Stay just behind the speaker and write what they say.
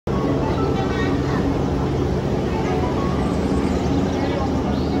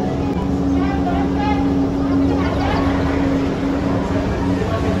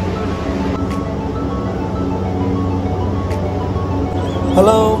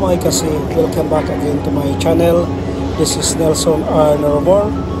mga kasi, welcome back again to my channel. This is Nelson R. Norobor.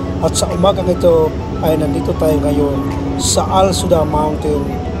 At sa umagang ito ay nandito tayo ngayon sa As-Soudah Mountain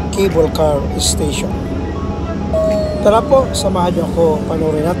Cable Car Station. Tara po, samahan niyo ako,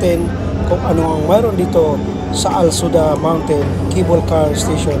 panoorin natin kung ano ang mayroon dito sa As-Soudah Mountain Cable Car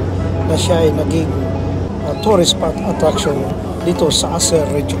Station na siya ay naging tourist spot attraction dito sa Aseer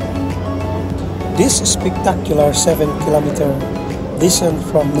region. This spectacular 7-kilometer descent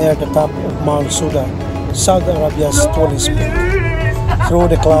from near the top of Mount Soudah, Saudi Arabia's tallest peak, through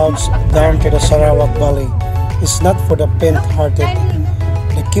the clouds down to the Sarawak Valley is not for the faint-hearted.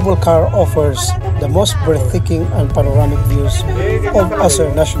 The cable car offers the most breathtaking and panoramic views of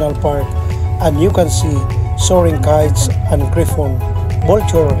Aseer National Park, and you can see soaring kites and griffon,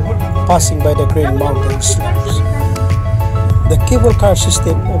 vulture passing by the green mountain slopes. The cable car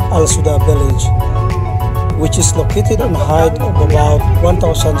system of As-Soudah village, which is located on a height of about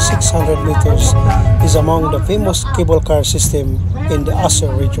 1,600 meters, is among the famous cable car system in the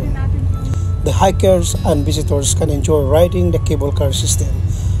Aseer region. The hikers and visitors can enjoy riding the cable car system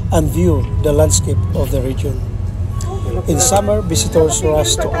and view the landscape of the region. In summer, visitors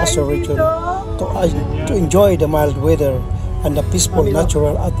rush to Aseer region to enjoy the mild weather and the peaceful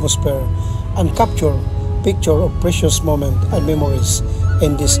natural atmosphere and capture picture of precious moments and memories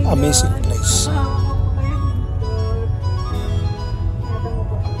in this amazing place.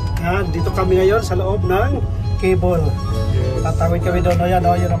 Dito kami ngayon sa loob ng cable. Tatawid kami doon. Yan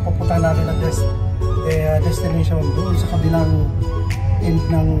ang pupuntahan natin ng destination doon sa kabilang end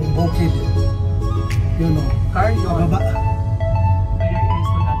ng bukid. Yun o. Car yun. Baba.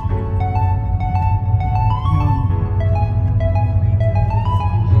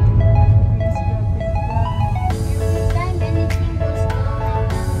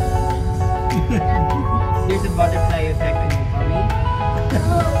 There's a butterfly effect on your tummy.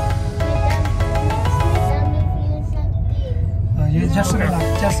 You just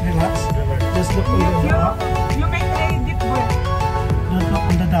relax, just look on the up. You make a deep breath. Don't look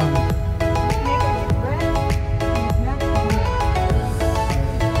on the down. Make a deep breath.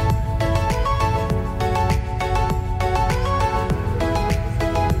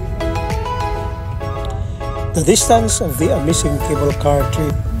 The distance of the amazing cable car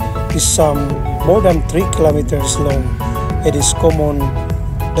trip is some more than 3 kilometers long. It is common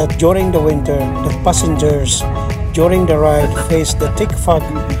that during the winter, the passengers during the ride face the thick fog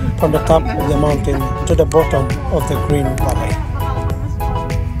from the top of the mountain to the bottom of the green valley.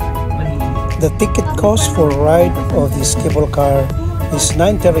 The ticket cost for a ride of this cable car is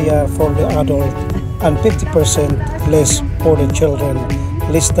 90 riyal for the adult and 50% less for the children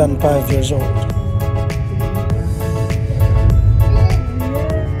less than 5 years old.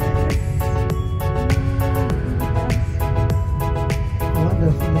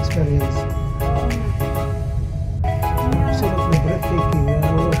 Wonderful experience. Absolutely breathtaking.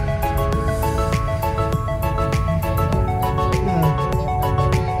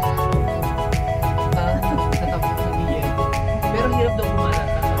 Pero hirap daw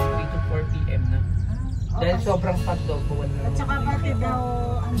bumalata sa 3 to 4 p.m. na. Dahil sobrang fat daw po. At saka pati daw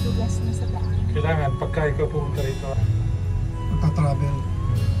ang dugas na sa daan. Kailangan pagka ikaw pumunta rito, Magta-travel.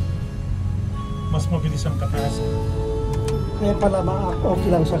 mas mabilis ang kataas. Kaya pala okay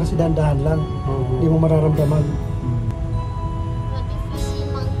lang siya kasi dahan-dahan lang. Hindi mo mararamdaman. What if you see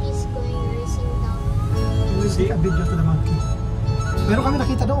monkeys going racing down? We see a video to the monkey. Pero kami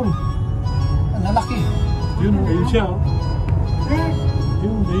nakita doon. Ang lalaki. Yun siya.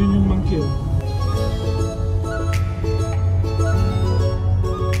 Yun yung monkey.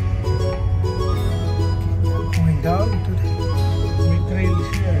 Going down to the... May trail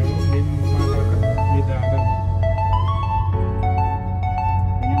siya. May malakad. May daanan.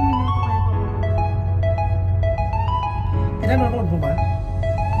 Ilang minuto kayo pa ba? Pinanonood mo ba?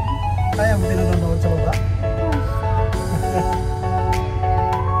 Kaya mo pinanonood sa baba?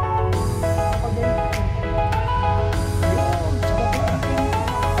 Ako din.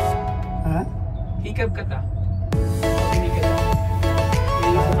 Ha? Hikab ka ta. Hindi ka ta. Hindi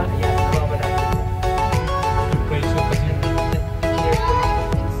ka ta. Yan, nababala. Yung pressure kasi.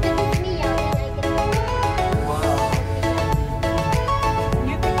 Instead of me yelling, I can Wow.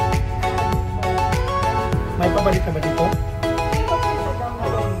 May pabalik ka ba dito? Hindi ko sa down na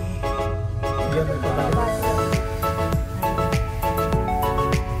lang. Yan, may pabalik.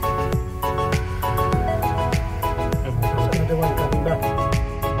 Another one coming back.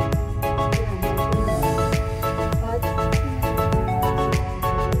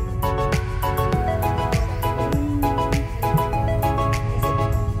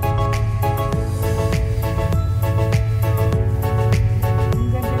 Ang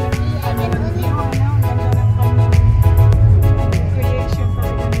ganda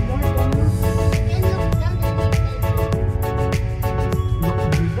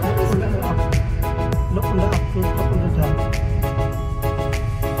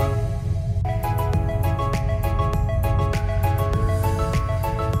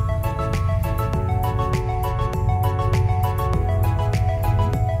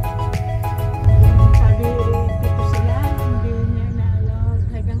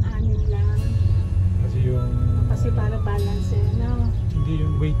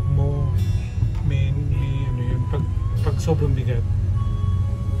sobrang bigat.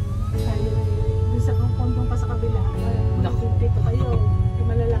 Tayo, doon sa kondong pa sa kabila. Naku, dito kayo.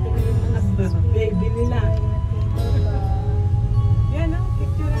 Malalaki na yung mga baby nila. Yan o,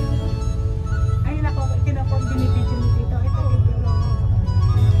 picture mo. Ay, nako, kinapong binibidyo mo dito. Ito,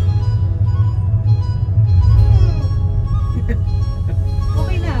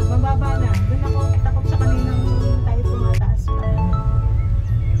 okay na, mababa na. Doon ako takot sa kaninang tayo tumataas pa.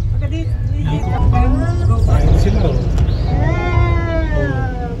 Pagkadit, Ayun sila.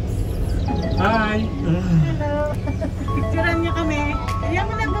 Hi! hello. Picturean niyo kami. Ayan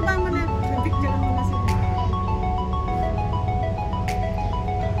mo na, baba mo na. Picturean mo na sila.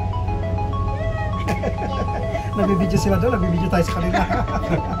 Nagbibideo sila doon, nagbibideo tayo sa kanila.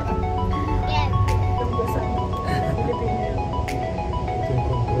 Yes. Tungkol sa Pilipino. Ito yung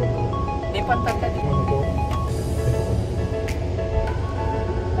control. May pantata dito. Ano to?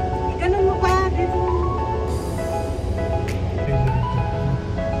 Ganun mo pa, dito. Pwede dito.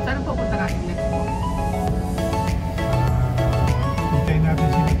 Saan ang pupunta natin next mo? Hintayin natin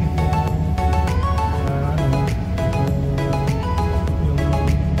sila dito. Yung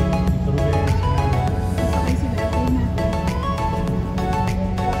Province. Sakay sila, okay na.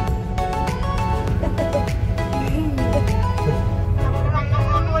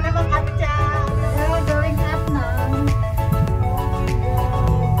 Ako naman kapcha. We're going up now.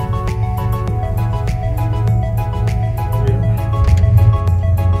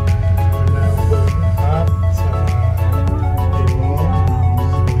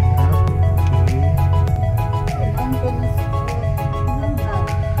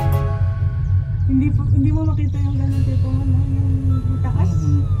 Hindi mo makita yung ganun dito, ano, yung taas.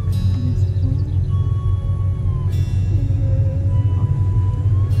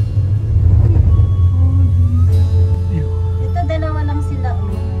 Ito, dalawa lang sila.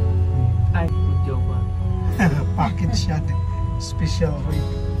 Ay, good job ah. Package yan. Special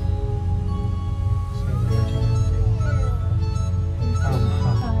rate.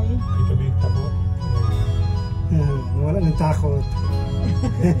 Ay, Kita ba yung takot? Wala nang takot.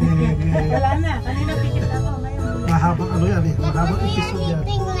 wala na. Kanina pikit ako. Ngayon, wala. Mahabang ano yan eh. But Mahabang when we are episode yan.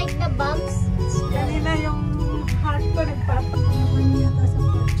 hitting like the bumps, Kanina yung heart ko nagpapakuhan yata sa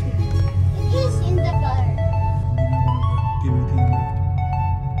kotse. it is in the car. Tinitingnan.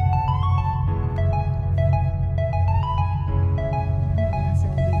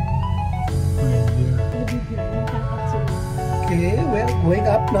 Sabi na Idea. yung video, natakot sila. Okay, well, going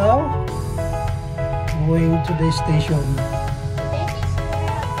up now. Going to the station. This is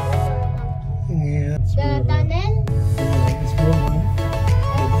where Yeah. the tunnel. It's more one.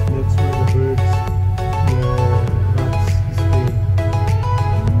 That's where the birds, the bats stay.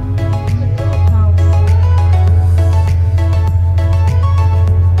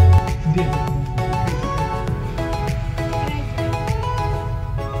 Hindi.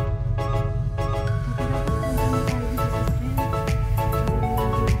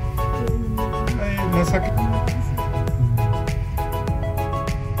 Ay, nasakit.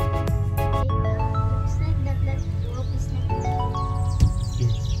 Looks like that rope is not.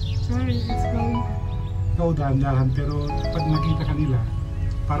 Sorry, it's going. Ikaw dahan-dahan, pero pag nakita ka nila,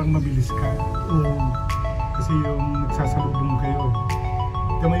 parang mabilis ka. Kasi yung nagsasalubong kayo.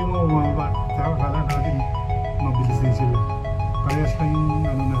 Kamay mo, mababa. Akala natin, mabilis din sila. Parehas lang yung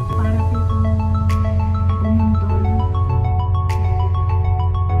ano natin. Para dito bumundol.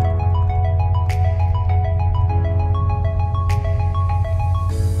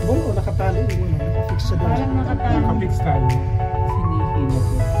 Bueno, nakatali yung ano, nakafix sa doon. Parang nakatalo. Nakapix tayo. Sinihilo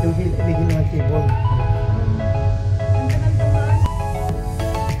ko. Yung higil ng cable. Ang tagal tumaas.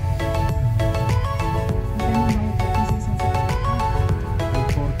 Ang tagal may kasi sa May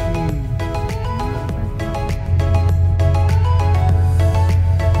 40.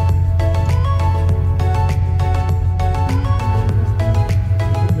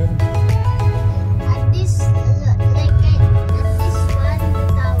 At this, like at this one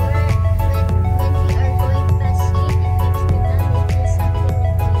tower, when we are going past it, it makes me that it is something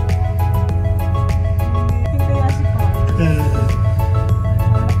like Hindi kaya si Paul.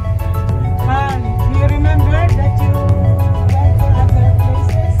 Paul, do you remember that you went to other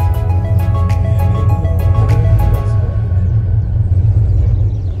places?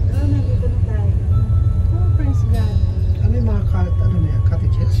 Oh, nandito na tayo. Oh, praise God. Ano yung mga ano na yan,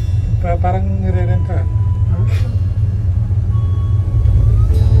 cottages? Parang nire-rent ka. Ay,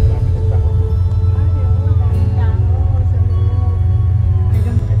 oo, daming tao sa loob.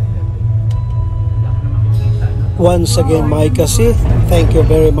 Talagang Wala ka na makikita. No? Once again, my kasi, thank you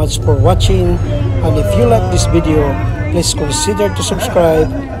very much for watching. And if you like this video, please consider to subscribe,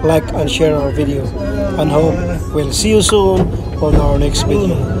 like, and share our video. And hope we'll see you soon on our next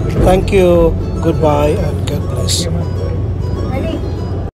video. Thank you, goodbye, and God bless.